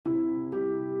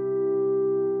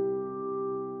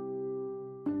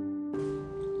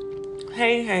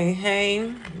Hey, hey,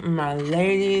 hey, my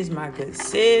ladies, my good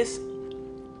sis.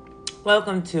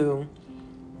 Welcome to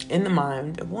In the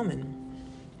Mind of Woman.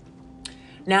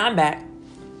 Now I'm back.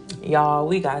 Y'all,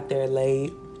 we got there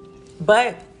late.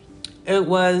 But it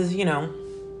was,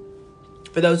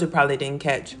 for those who probably didn't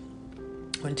catch,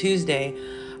 on Tuesday,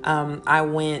 I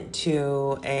went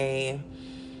to a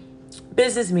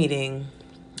business meeting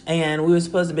and we were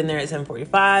supposed to have been there at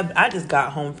 7:45. I just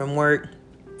got home from work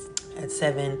at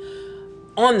 7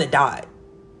 on the dot,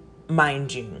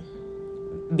 mind you.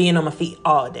 Being on my feet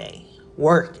all day,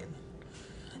 working.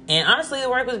 And honestly, the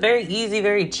work was very easy,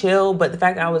 very chill. But the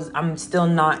fact that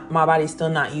my body's still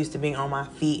not used to being on my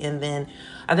feet. And then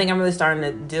I think I'm really starting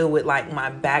to deal with like my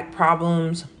back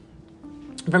problems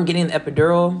from getting the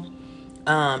epidural.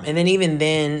 And then even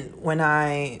then, when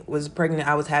I was pregnant,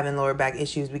 I was having lower back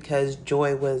issues because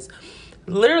Joy was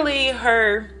literally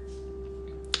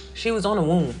she was on a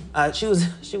womb. She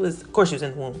was, of course she was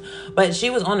in the womb, but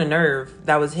she was on a nerve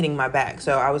that was hitting my back.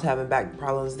 So I was having back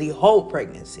problems the whole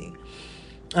pregnancy.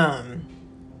 And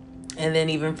then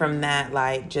even from that,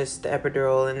 like just the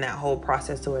epidural and that whole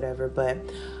process or whatever. But,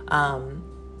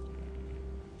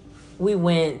 we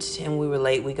went and we were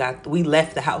late. We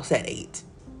left the house at 8.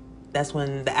 That's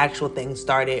when the actual thing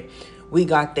started. We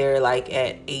got there like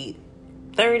at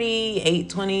 8:30,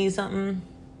 8:20 something.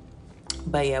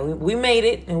 But yeah, we made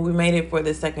it, and we made it for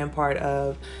the second part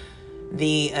of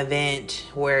the event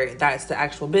where that's the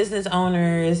actual business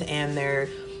owners and their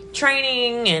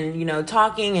training and,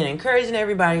 talking and encouraging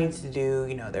everybody to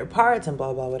do, their parts and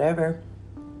blah, blah, whatever.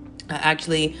 I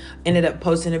actually ended up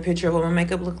posting a picture of what my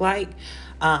makeup looked like.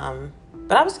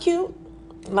 But I was cute.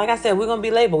 Like I said, we're going to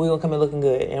be late, but we're going to come in looking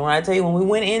good. And when I tell you, when we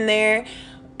went in there,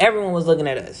 everyone was looking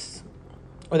at us,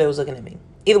 or they was looking at me.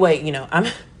 Either way,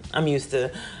 I'm used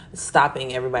to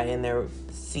stopping everybody in their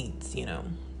seats,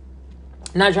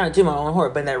 Not trying to toot my own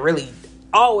horn, but that really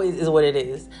always is what it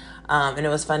is. And it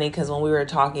was funny because when we were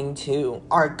talking to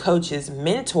our coaches,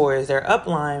 mentors, their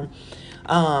upline,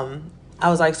 I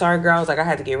was like, sorry, girl. I was like, I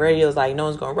had to get ready. I was like, no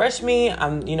one's going to rush me.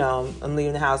 I'm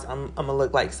leaving the house. I'm going to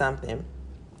look like something.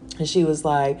 And she was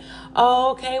like,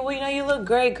 oh, okay, well, you look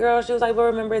great, girl. She was like, but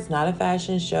remember, it's not a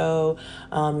fashion show.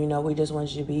 We just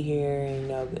want you to be here and,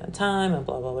 be on time and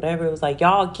blah, blah, whatever. It was like,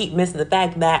 y'all keep missing the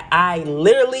fact that I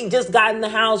literally just got in the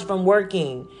house from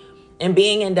working and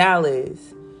being in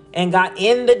Dallas and got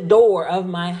in the door of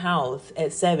my house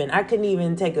at 7. I couldn't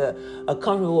even take a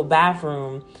comfortable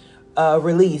bathroom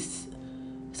release.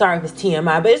 Sorry if it's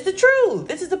TMI, but it's the truth.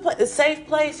 This is the safe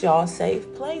place, y'all.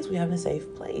 Safe place. We have a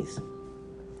safe place.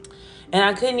 And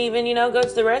I couldn't even, go to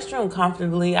the restroom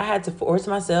comfortably. I had to force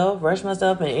myself, rush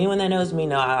myself. And anyone that knows me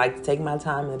know I like to take my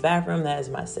time in the bathroom. That is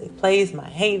my safe place, my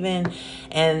haven.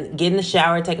 And get in the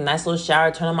shower, take a nice little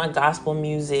shower, turn on my gospel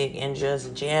music, and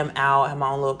just jam out, have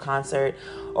my own little concert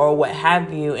or what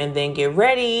have you. And then get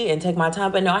ready and take my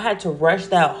time. But no, I had to rush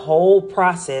that whole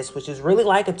process, which is really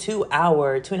like a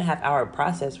 2.5 hour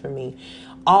process for me,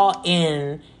 all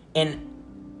in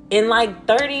like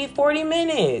 30, 40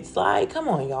 minutes. Like, come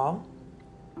on, y'all.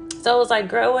 So it was like,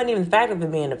 girl, it wasn't even the fact of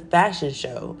it being a fashion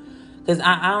show. Because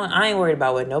I ain't worried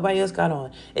about what nobody else got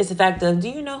on. It's the fact of, do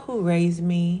you know who raised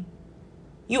me?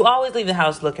 You always leave the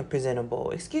house looking presentable.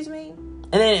 Excuse me?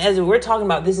 And then as we're talking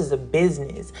about, this is a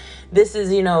business. This is,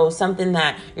 something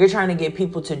that you're trying to get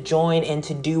people to join and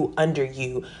to do under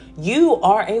you. You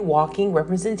are a walking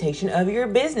representation of your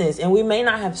business. And we may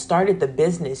not have started the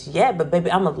business yet, but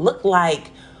baby, I'm going to look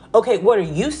like, okay, what are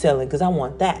you selling? Because I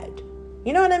want that.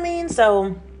 You know what I mean?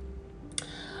 So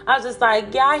I was just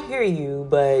like, yeah, I hear you,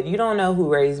 but you don't know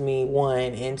who raised me, 1.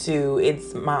 And 2,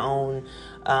 it's my own,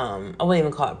 I wouldn't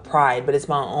even call it pride, but it's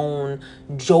my own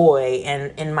joy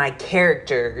and my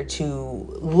character to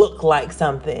look like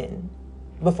something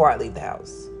before I leave the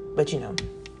house. But, people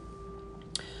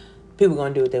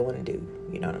going to do what they want to do.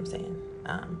 You know what I'm saying?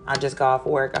 I just got off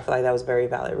work. I feel like that was a very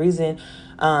valid reason.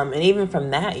 And even from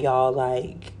that, y'all,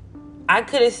 like, I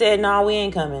could have said, no, we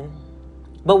ain't coming.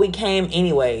 But we came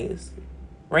anyways.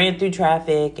 Ran through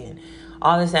traffic and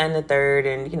all this and the third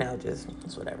and, just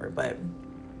whatever. But,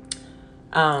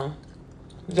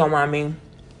 don't mind me.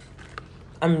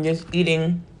 I'm just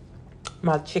eating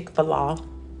my Chick-fil-A.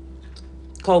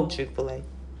 Cold Chick-fil-A.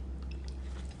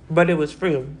 But it was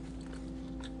free.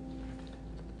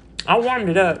 I warmed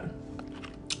it up.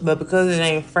 But because it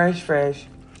ain't fresh,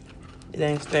 it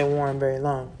ain't stay warm very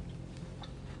long.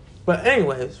 But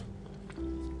anyways.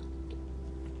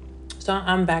 So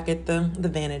I'm back at the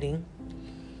vanity,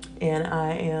 and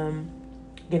I am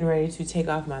getting ready to take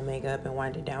off my makeup and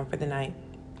wind it down for the night.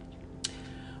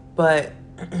 But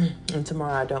and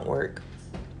tomorrow I don't work.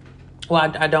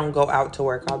 Well, I don't go out to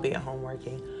work. I'll be at home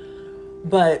working.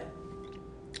 But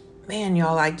man,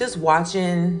 y'all, like just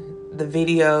watching the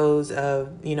videos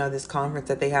of, this conference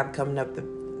that they have coming up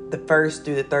the 1st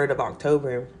through the 3rd of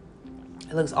October.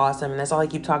 It looks awesome. And that's all I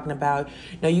keep talking about.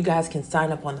 You guys can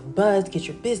sign up on the bus, get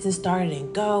your business started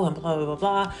and go and blah, blah, blah,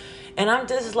 blah. And I'm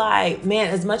just like, man,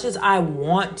 as much as I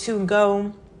want to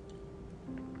go,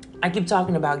 I keep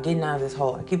talking about getting out of this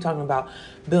hole. I keep talking about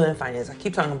building finance. I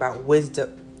keep talking about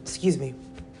wisdom.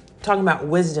 Talking about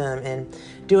wisdom and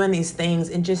doing these things.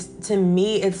 And just to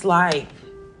me, it's like,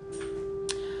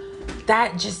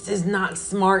 that just is not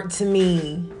smart to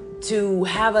me, to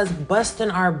have us busting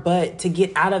our butt to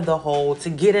get out of the hole, to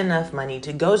get enough money,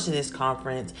 to go to this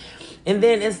conference. And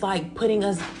then it's like putting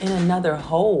us in another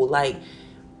hole. Like,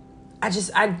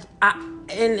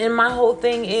 and my whole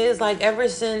thing is like, ever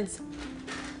since,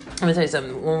 let me tell you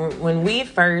something. When we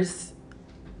first,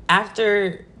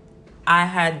 after I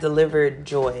had delivered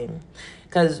Joy,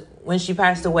 because when she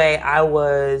passed away, I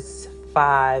was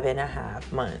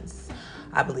 5.5 months,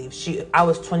 I believe. I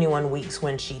was 21 weeks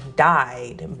when she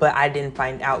died, but I didn't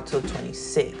find out till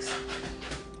 26.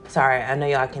 Sorry, I know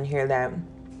y'all can hear that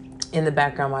in the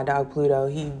background. My dog Pluto,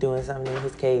 he's doing something in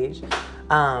his cage.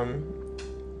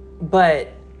 But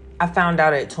I found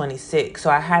out at 26,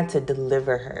 so I had to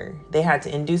deliver her. They had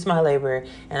to induce my labor,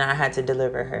 and I had to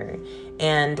deliver her.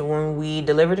 And when we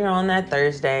delivered her on that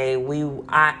Thursday,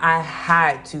 I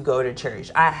had to go to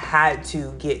church. I had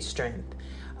to get strength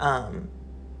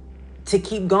to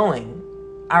keep going.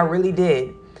 I really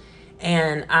did.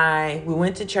 And we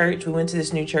went to church. We went to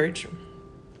this new church.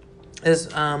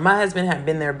 My husband had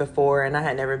been there before, and I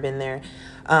had never been there.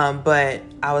 But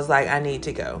I was like, I need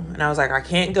to go. And I was like, I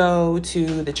can't go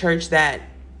to the church that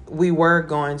we were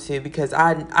going to, because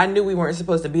I knew we weren't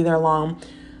supposed to be there long.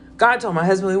 God told my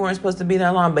husband we weren't supposed to be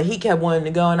there long, but he kept wanting to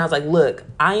go. And I was like, look,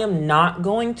 I am not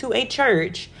going to a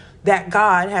church that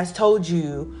God has told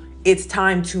you it's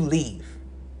time to leave.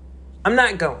 I'm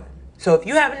not going. So if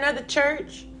you have another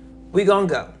church, we gonna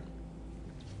go.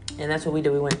 And that's what we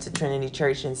did. We went to Trinity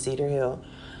Church in Cedar Hill.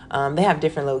 They have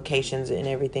different locations and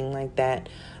everything like that.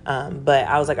 But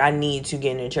I was like, I need to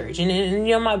get in a church.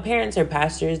 And my parents are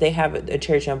pastors. They have a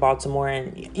church in Baltimore,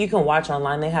 and you can watch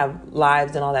online. They have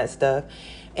lives and all that stuff.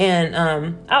 And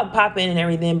I would pop in and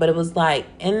everything. But it was like,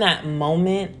 in that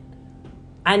moment,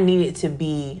 I needed to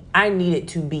be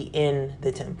in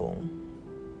the temple.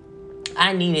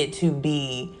 I needed to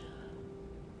be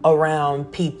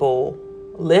around people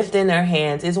lifting their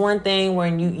hands. It's one thing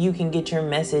when you can get your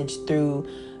message through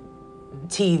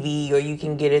TV, or you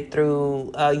can get it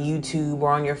through YouTube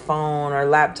or on your phone or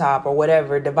laptop or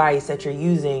whatever device that you're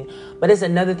using. But it's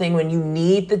another thing when you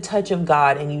need the touch of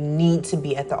God and you need to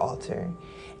be at the altar.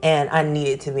 And I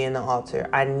needed to be in the altar.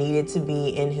 I needed to be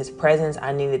in his presence.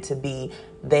 I needed to be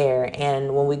there.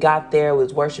 And when we got there, we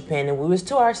was worshiping and we was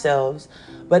to ourselves.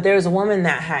 But there was a woman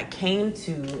that had came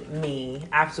to me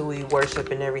after we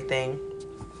worship and everything.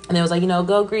 And it was like,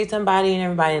 go greet somebody and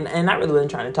everybody. And I really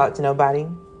wasn't trying to talk to nobody.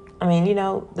 I mean,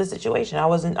 the situation. I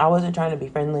wasn't trying to be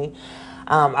friendly.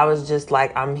 I was just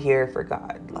like, I'm here for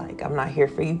God. Like, I'm not here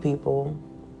for you people.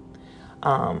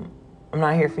 I'm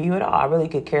not here for you at all. I really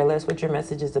could care less what your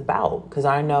message is about, because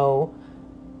I know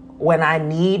when I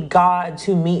need God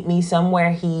to meet me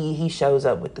somewhere, he shows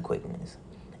up with the quickness.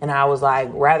 And I was like,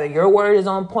 rather your word is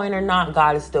on point or not,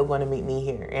 God is still going to meet me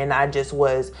here. And I just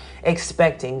was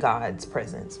expecting God's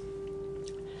presence.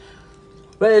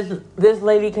 But this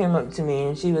lady came up to me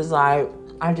and she was like,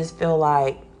 I just feel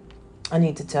like I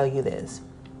need to tell you this.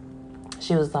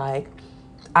 She was like,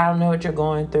 I don't know what you're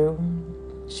going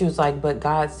through. She was like, but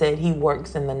God said he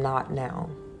works in the not now.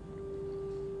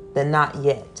 The not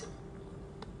yet.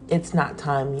 It's not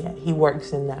time yet. He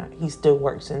works in that. He still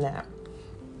works in that.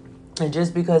 And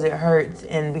just because it hurts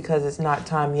and because it's not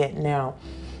time yet now,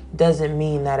 doesn't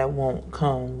mean that it won't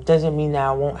come. Doesn't mean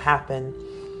that it won't happen.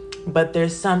 But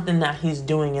there's something that he's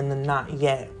doing in the not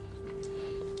yet.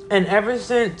 And ever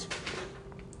since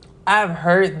I've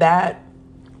heard that,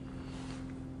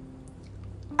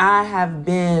 I have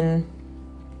been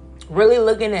really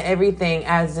looking at everything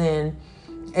as in,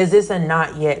 is this a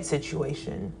not yet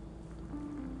situation?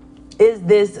 Is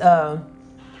this a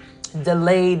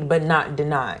delayed but not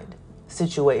denied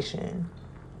situation?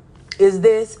 Is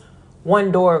this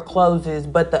one door closes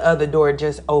but the other door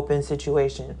just opens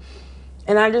situation?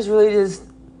 And I just really just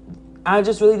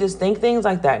think things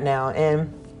like that now.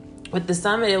 And with the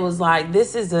summit, it was like,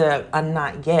 this is a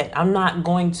not yet. I'm not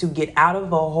going to get out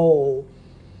of a hole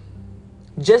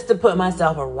just to put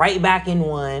myself right back in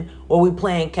one or we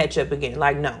playing catch up again.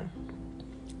 Like, no.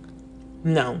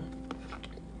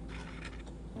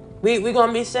 We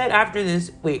gonna be set after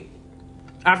this week,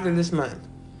 after this month.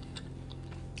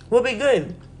 We'll be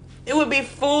good. It would be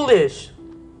foolish.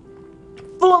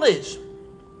 Foolish.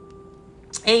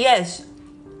 And yes,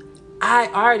 I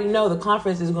already know the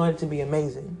conference is going to be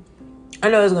amazing. I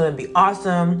know it's going to be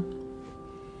awesome.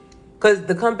 Because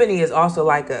the company is also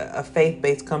like a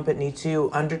faith-based company too,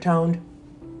 undertoned.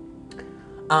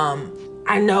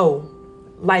 I know,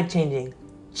 life-changing.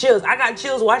 Chills. I got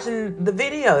chills watching the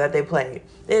video that they played.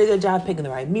 They did a good job picking the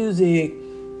right music,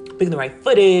 picking the right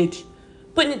footage,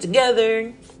 putting it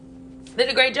together. They did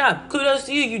a great job. Kudos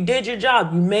to you. You did your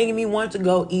job. You made me want to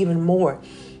go even more.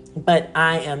 But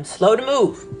I am slow to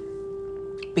move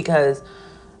because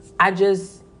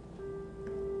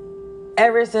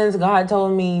ever since God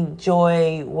told me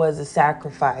joy was a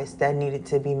sacrifice that needed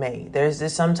to be made. There's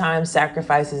just sometimes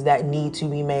sacrifices that need to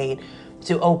be made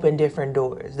to open different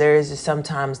doors. There is just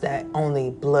sometimes that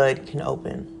only blood can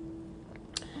open.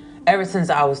 Ever since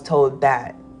I was told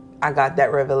that, I got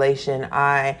that revelation.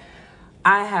 I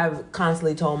have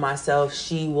constantly told myself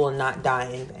she will not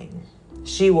die in vain.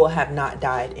 She will have not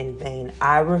died in vain.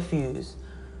 I refuse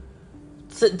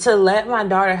to let my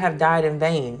daughter have died in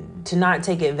vain, to not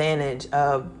take advantage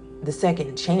of the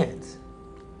second chance.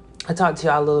 I talked to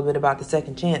y'all a little bit about the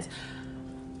second chance.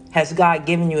 Has God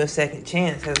given you a second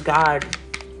chance? Has God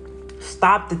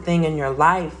stopped the thing in your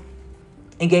life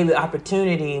and gave you the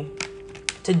opportunity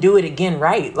to do it again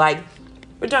right? Like,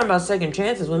 we're talking about second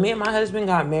chances. When me and my husband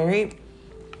got married,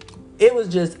 it was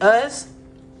just us,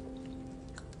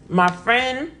 my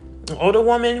friend, an older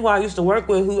woman who I used to work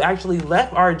with, who actually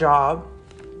left our job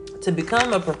to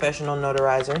become a professional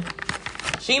notarizer.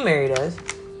 She married us.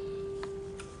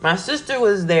 My sister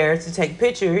was there to take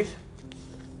pictures.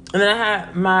 And then I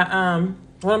had my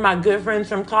one of my good friends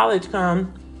from college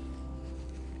come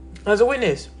as a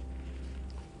witness.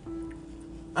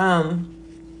 And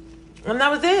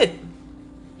that was it.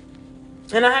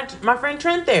 And I had my friend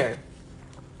Trent there.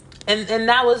 And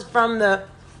that was from the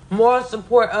moral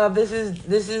support of this is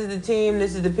the team,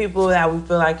 this is the people that we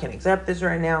feel like can accept this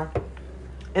right now.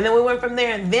 And then we went from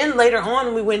there. And then later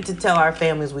on, we went to tell our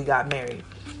families we got married.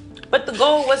 But the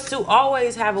goal was to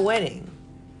always have a wedding.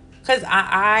 Because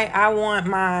I want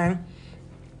my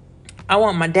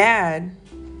dad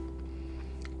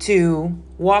to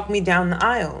walk me down the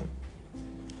aisle.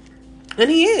 And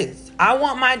he is. I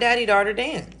want my daddy-daughter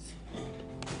dance.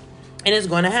 And it's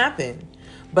going to happen.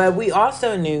 But we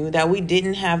also knew that we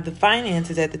didn't have the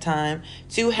finances at the time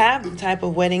to have the type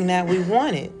of wedding that we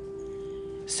wanted.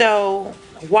 So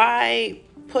why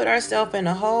put ourselves in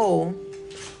a hole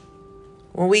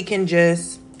when we can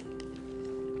just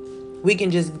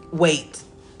wait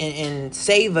and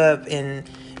save up and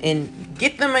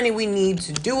get the money we need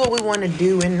to do what we want to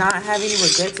do and not have any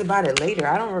regrets about it later.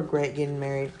 I don't regret getting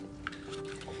married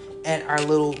at our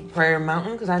little prayer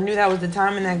mountain, because I knew that was the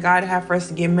timing that God had for us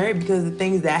to get married, because the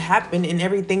things that happened and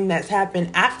everything that's happened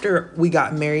after we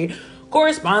got married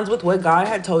corresponds with what God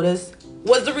had told us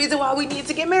was the reason why we need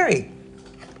to get married.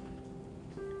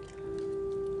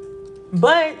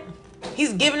 But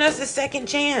he's giving us a second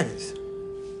chance.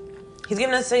 He's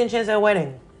giving us a second chance at a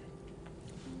wedding.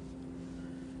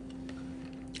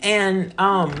 And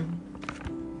I'm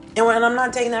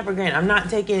not taking that for granted. I'm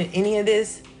not taking any of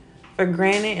this for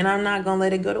granted, and I'm not going to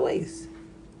let it go to waste.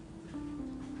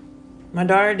 My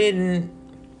daughter didn't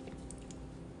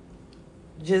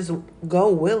just go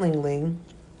willingly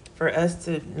for us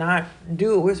to not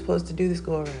do what we're supposed to do this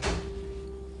go around.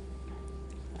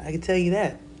 I can tell you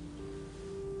that.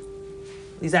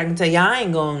 At least I can tell you I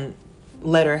ain't going to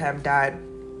let her have died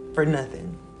for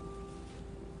nothing.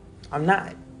 I'm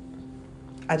not.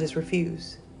 I just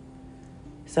refuse.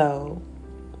 So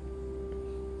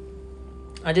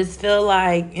I just feel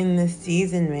like in this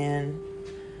season, man,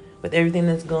 with everything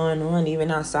that's going on, even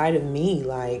outside of me,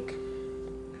 like,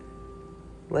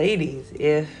 ladies,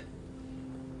 if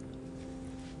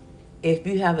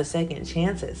you have a second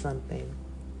chance at something,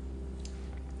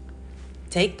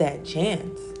 take that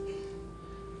chance.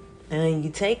 And when you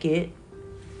take it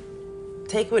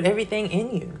with everything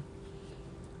in you.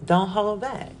 Don't hold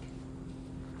back.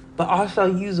 But also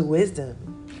use wisdom.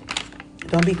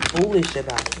 Don't be foolish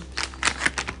about it.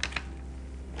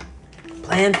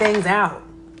 Plan things out.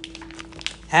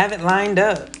 Have it lined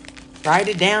up. Write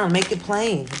it down. Make it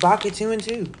plain. Habakkuk 2 and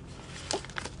 2.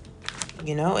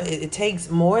 You know, it takes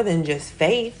more than just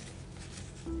faith.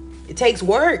 It takes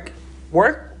work.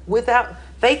 Faith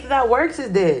without works is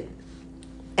dead.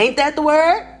 Ain't that the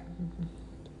word?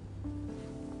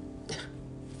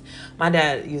 My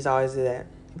dad used to always do that.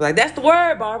 Be like, that's the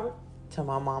word, Barbara. Tell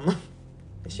my mama.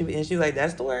 And she was like,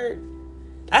 that's the word.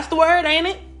 That's the word, ain't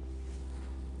it?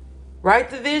 Write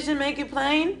the vision, make it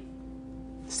plain.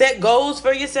 Set goals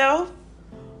for yourself.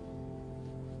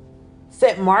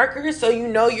 Set markers so you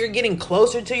know you're getting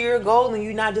closer to your goal and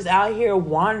you're not just out here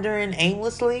wandering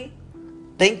aimlessly,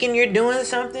 thinking you're doing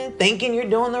something, thinking you're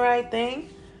doing the right thing.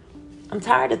 I'm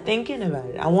tired of thinking about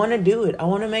it. I want to do it. I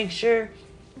want to make sure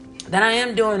that I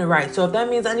am doing it right. So if that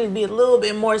means I need to be a little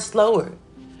bit more slower,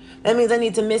 that means I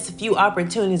need to miss a few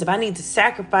opportunities. If I need to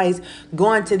sacrifice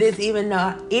going to this, even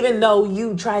though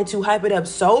you try to hype it up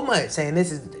so much, saying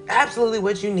this is absolutely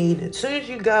what you need. As soon as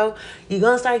you go, you're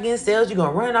going to start getting sales. You're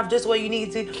going to run off just what you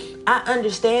need to. I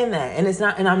understand that.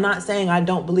 And I'm not saying I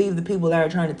don't believe the people that are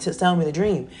trying to sell me the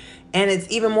dream. And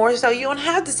it's even more so, you don't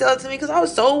have to sell it to me because I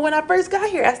was sold when I first got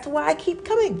here. That's why I keep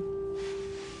coming.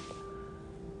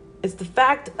 It's the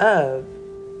fact of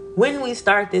when we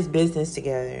start this business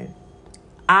together,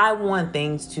 I want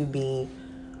things to be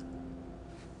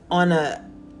on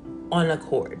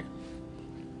accord.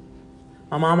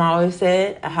 My mom always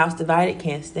said, a house divided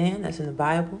can't stand. That's in the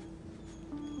Bible.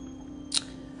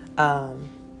 I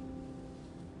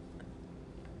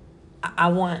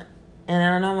want, and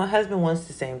I know my husband wants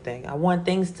the same thing. I want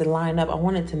things to line up. I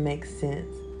want it to make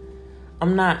sense.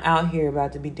 I'm not out here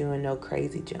about to be doing no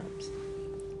crazy jumps.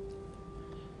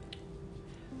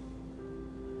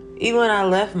 Even when I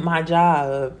left my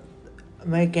job,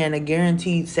 making a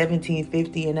guaranteed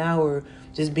 $17.50 an hour,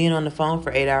 just being on the phone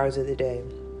for 8 hours of the day,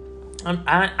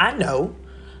 I know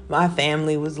my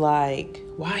family was like,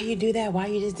 "Why you do that? Why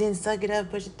you just didn't suck it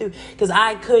up, push it through?" Because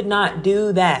I could not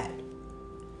do that.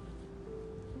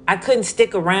 I couldn't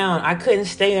stick around. I couldn't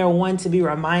stay there one to be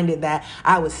reminded that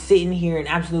I was sitting here and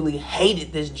absolutely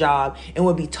hated this job and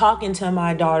would be talking to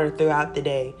my daughter throughout the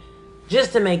day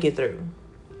just to make it through.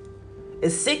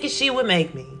 As sick as she would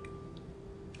make me,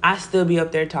 I still be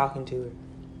up there talking to her.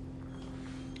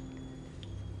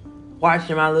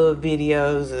 Watching my little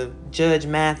videos of Judge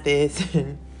Mathis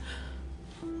and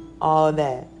all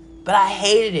that. But I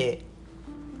hated it.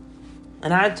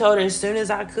 And I told her as soon as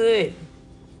I could.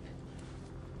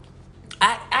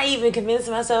 I even convinced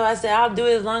myself, I said, I'll do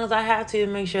it as long as I have to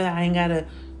make sure that I ain't got to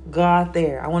go out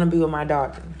there. I want to be with my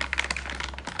daughter.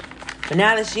 But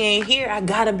now that she ain't here, I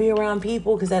got to be around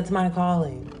people because that's my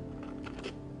calling.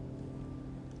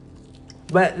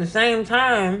 But at the same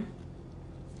time,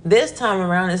 this time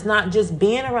around, it's not just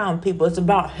being around people. It's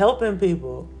about helping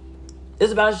people.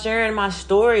 It's about sharing my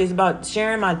story. It's about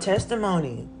sharing my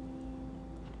testimony.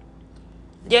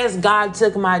 Yes, God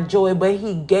took my joy, but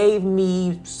he gave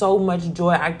me so much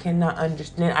joy I cannot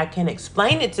understand. I can't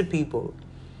explain it to people.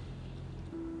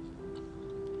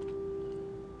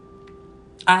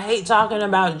 I hate talking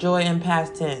about joy in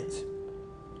past tense.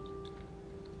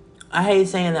 I hate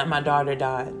saying that my daughter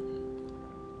died.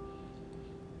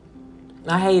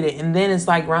 I hate it. And then it's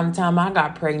like around the time I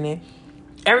got pregnant,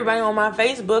 everybody on my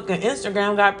Facebook and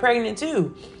Instagram got pregnant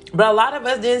too. But a lot of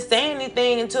us didn't say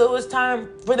anything until it was time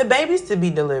for the babies to be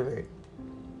delivered.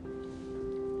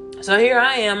 So here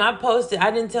I am. I posted.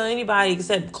 I didn't tell anybody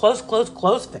except close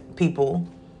people.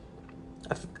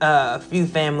 A few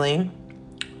family.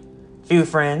 Few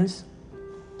friends.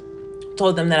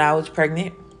 Told them that I was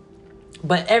pregnant.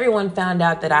 But everyone found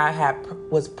out that I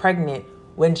was pregnant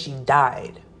when she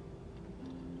died.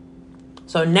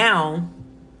 So now,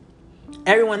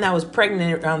 everyone that was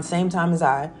pregnant around the same time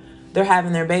as they're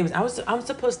having their babies. I'm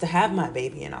supposed to have my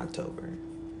baby in October.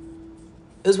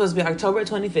 It was supposed to be October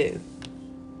 25th.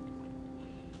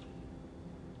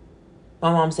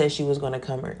 My mom said she was going to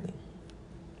come early.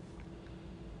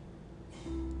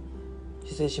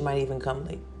 She said she might even come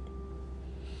late.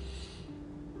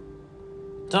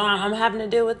 So I'm having to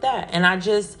deal with that. And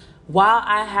while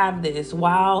I have this,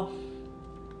 while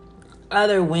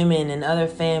other women and other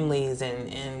families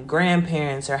and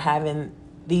grandparents are having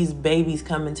these babies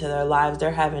come into their lives,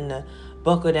 they're having to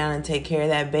buckle down and take care of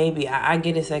that baby. I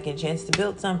get a second chance to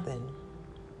build something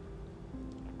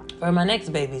for my next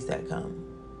babies that come.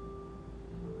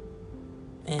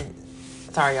 And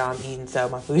sorry, y'all, I'm eating, so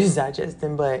my food is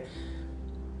digesting. But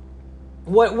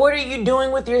what are you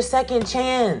doing with your second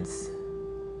chance?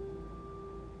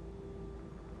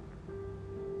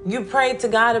 You prayed to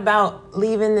God about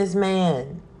leaving this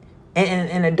man,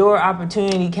 and a door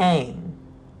opportunity came.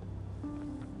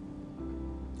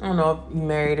 I don't know if you're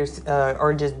married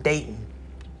or just dating.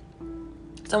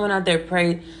 Someone out there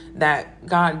prayed that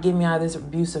God give me out of this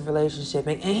abusive relationship,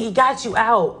 and he got you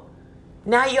out.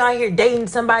 Now you out here dating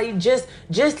somebody just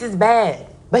as bad,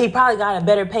 but he probably got a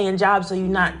better paying job, so you're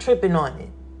not tripping on it.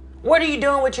 What are you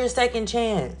doing with your second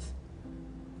chance?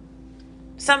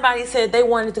 Somebody said they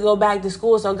wanted to go back to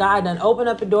school, so God done open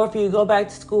up a door for you to go back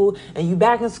to school, and you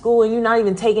back in school, and you're not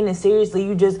even taking it seriously.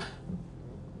 You just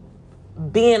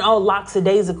being all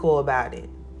lackadaisical about it.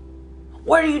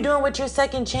 What are you doing with your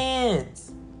second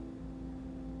chance?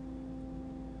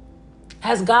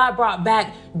 Has God brought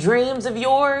back dreams of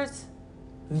yours?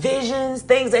 Visions,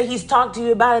 things that he's talked to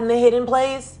you about in the hidden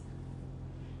place?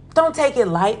 Don't take it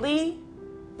lightly.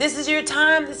 This is your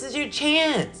time. This is your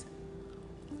chance.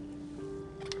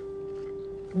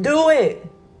 Do it.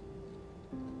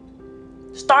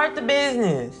 Start the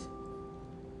business.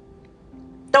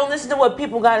 Don't listen to what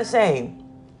people got to say.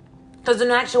 Because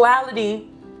in actuality,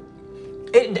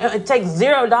 it takes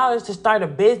 $0 to start a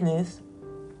business.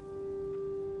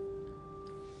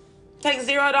 It takes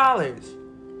 $0.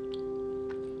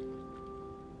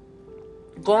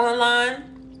 Go online.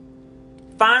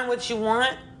 Find what you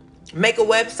want. Make a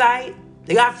website.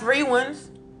 They got free ones.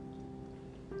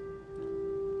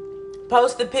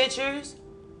 Post the pictures.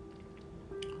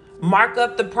 Mark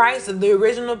up the price of the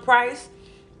original price.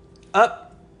 Up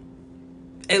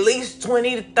at least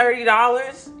 $20 to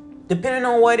 $30, depending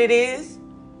on what it is.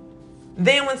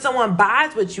 Then when someone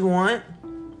buys what you want,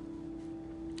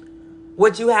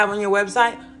 what you have on your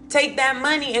website, take that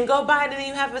money and go buy it, and then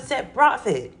you have a set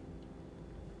profit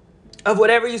of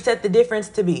whatever you set the difference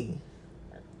to be.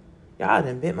 Y'all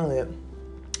done bit my lip.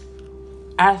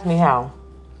 Ask me how.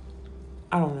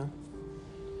 I don't know.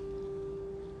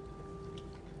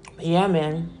 But yeah,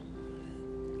 man.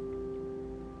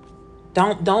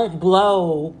 Don't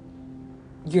blow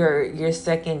your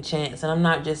second chance. And I'm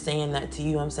not just saying that to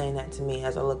you. I'm saying that to me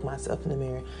as I look myself in the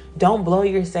mirror. Don't blow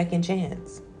your second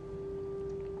chance.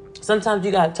 Sometimes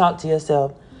you got to talk to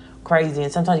yourself crazy.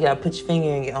 And sometimes you got to put your finger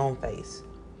in your own face.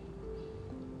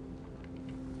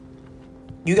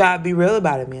 You got to be real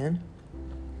about it, man.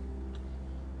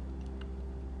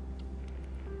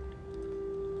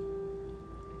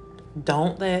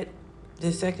 Don't let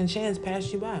this second chance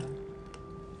pass you by.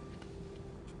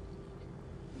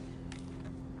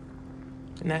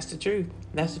 And that's the truth.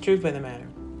 That's the truth of the matter.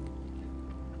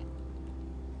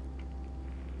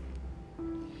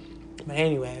 But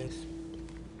anyways,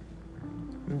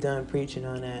 I'm done preaching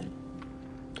on that.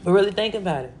 But really think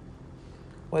about it.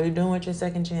 What are you doing with your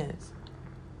second chance?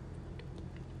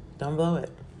 Don't blow it.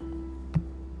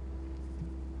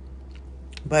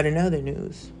 But in other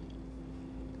news,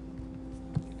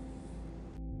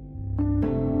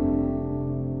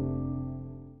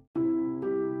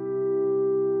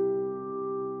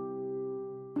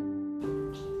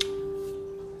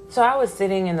 so I was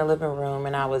sitting in the living room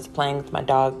and I was playing with my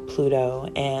dog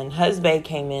Pluto, and husband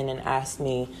came in and asked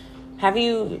me, have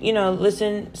you,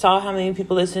 saw how many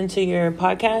people listen to your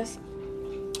podcast?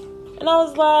 And I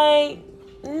was like,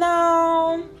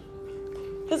 no,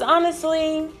 because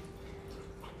honestly,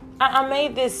 I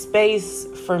made this space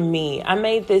for me. I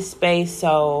made this space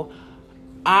so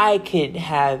I could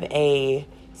have a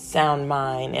sound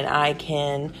mind and I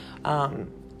can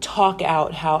talk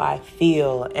out how I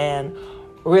feel and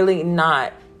really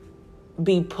not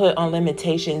be put on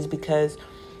limitations, because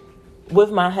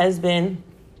with my husband,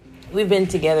 we've been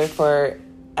together for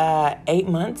 8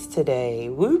 months today.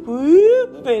 Whoop,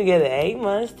 whoop. We've been together 8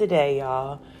 months today,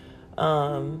 y'all.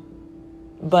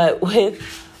 But with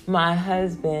my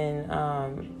husband,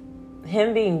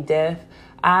 him being deaf,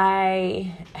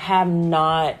 I have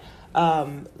not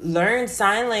learned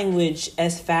sign language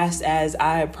as fast as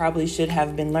I probably should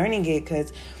have been learning it,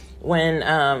 because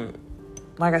when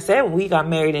like I said, we got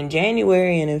married in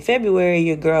January, and in February,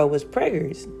 your girl was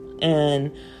preggers.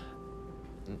 And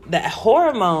the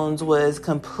hormones was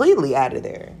completely out of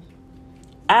there.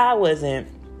 I wasn't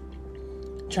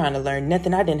trying to learn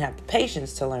nothing. I didn't have the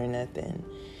patience to learn nothing.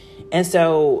 And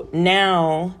so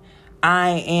now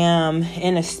I am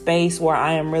in a space where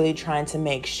I am really trying to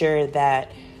make sure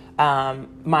that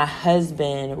my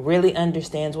husband really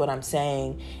understands what I'm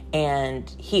saying, and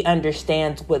he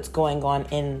understands what's going on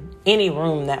in any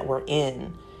room that we're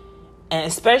in. And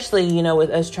especially, with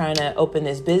us trying to open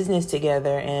this business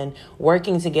together and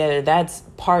working together, that's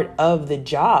part of the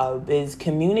job, is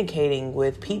communicating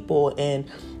with people and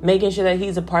making sure that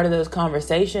he's a part of those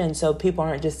conversations, so people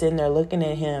aren't just sitting there looking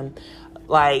at him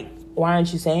like, why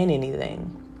aren't you saying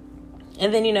anything?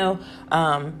 And then,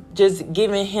 just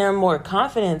giving him more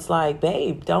confidence, like,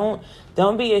 babe, don't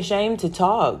be ashamed to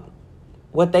talk.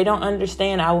 What they don't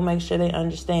understand, I will make sure they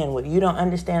understand. What you don't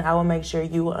understand, I will make sure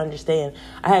you will understand.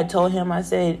 I had told him, I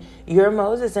said, you're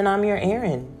Moses and I'm your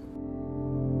Aaron.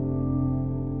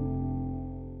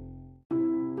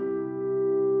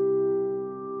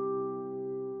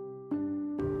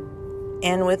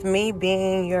 And with me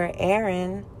being your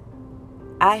Aaron,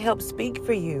 I help speak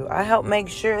for you. I help make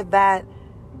sure that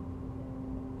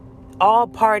all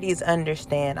parties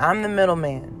understand. I'm the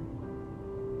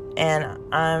middleman. And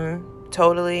I'm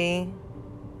totally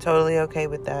okay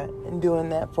with that and doing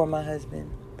that for my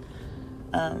husband.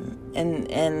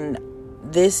 And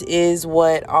this is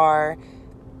what our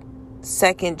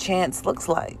second chance looks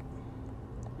like.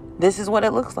 This is what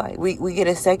it looks like. We get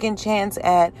a second chance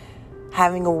at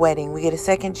having a wedding. We get a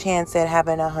second chance at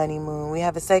having a honeymoon. We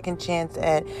have a second chance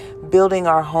at building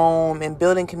our home and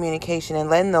building communication and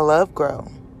letting the love grow.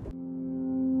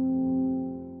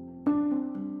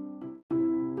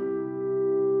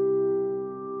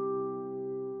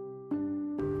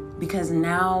 Because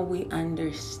now we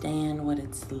understand what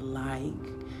it's like.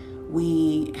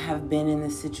 We have been in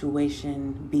this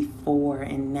situation before,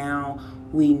 and now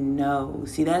we know.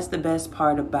 See, that's the best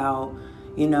part about,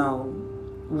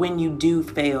 when you do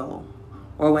fail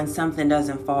or when something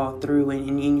doesn't fall through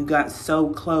and you got so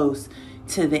close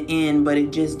to the end, but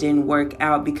it just didn't work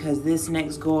out. Because this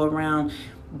next go around,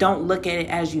 don't look at it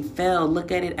as you failed.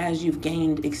 Look at it as you've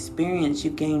gained experience.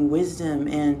 You've gained wisdom,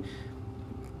 and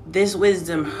this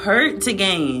wisdom hurt to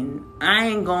gain. I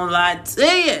ain't gonna lie to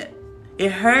you.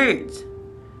 It hurt.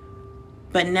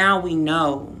 But now we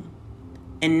know.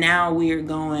 And now we are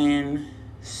going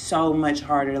so much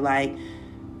harder. Like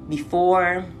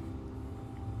before,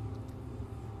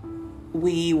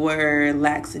 we were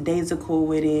lackadaisical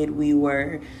with it. We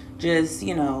were just,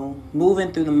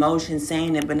 moving through the motions,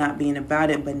 saying it but not being about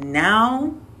it. But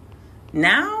now,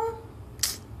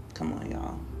 come on,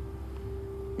 y'all.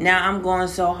 Now I'm going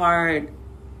so hard,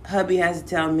 hubby has to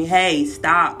tell me, hey,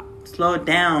 stop, slow it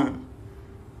down.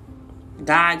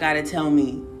 God got to tell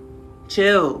me,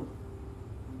 chill.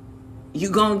 You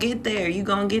gonna get there.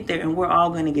 And we're all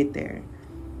going to get there.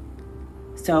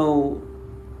 So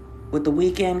with the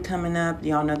weekend coming up,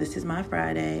 y'all know this is my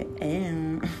Friday.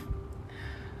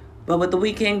 But with the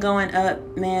weekend going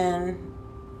up, man,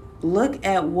 look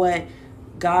at what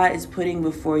God is putting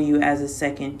before you as a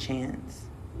second chance.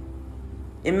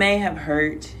 It may have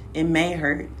hurt. It may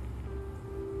hurt.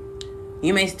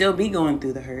 You may still be going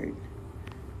through the hurt.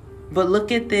 But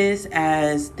look at this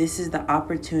as this is the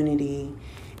opportunity.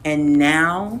 And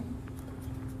now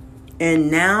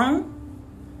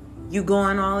you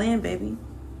going all in, baby.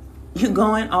 You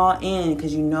going all in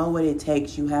because you know what it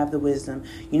takes. You have the wisdom.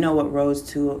 You know what roads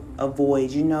to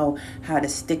avoid. You know how to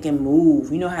stick and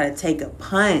move. You know how to take a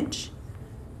punch.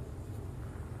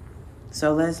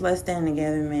 So let's stand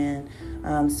together,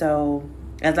 man. So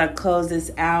as I close this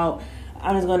out,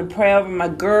 I'm just going to pray over my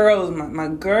girls, my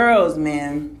girls,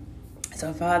 man.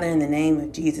 So Father, in the name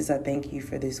of Jesus, I thank you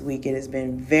for this week. It has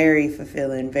been very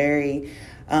fulfilling, very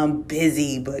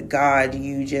busy, but God,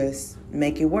 you just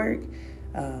make it work.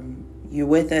 You're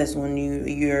with us when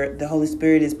the Holy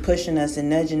Spirit is pushing us and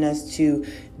nudging us to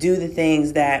do the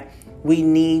things that we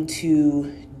need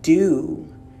to do.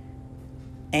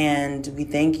 And we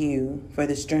thank you for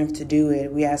the strength to do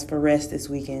it. We ask for rest this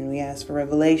weekend. We ask for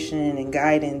revelation and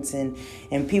guidance and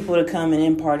people to come and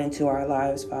impart into our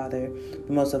lives, Father, but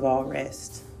most of all,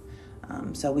 rest.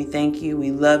 So we thank you.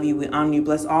 We love you. We honor you.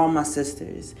 Bless all my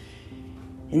sisters.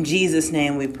 In Jesus'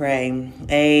 name we pray.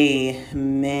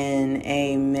 Amen.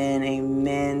 Amen.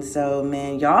 Amen. So,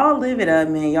 man, y'all live it up,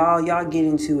 man. Y'all get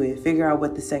into it. Figure out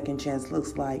what the second chance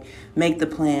looks like. Make the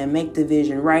plan. Make the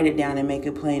vision. Write it down and make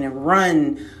it plain. And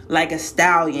run like a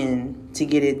stallion to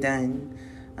get it done.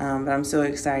 But I'm so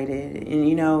excited.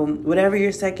 And, whatever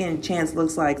your second chance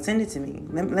looks like, send it to me.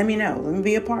 Let me know. Let me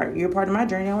be a part. You're a part of my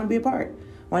journey. I want to be a part.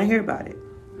 I want to hear about it.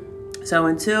 So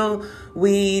until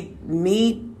we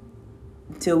meet,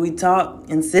 till we talk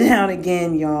and sit down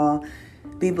again, y'all,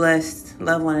 be blessed,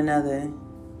 love one another,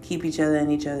 keep each other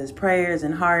in each other's prayers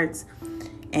and hearts.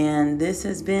 And this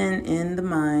has been In the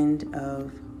Mind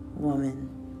of Woman.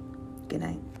 Good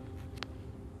night.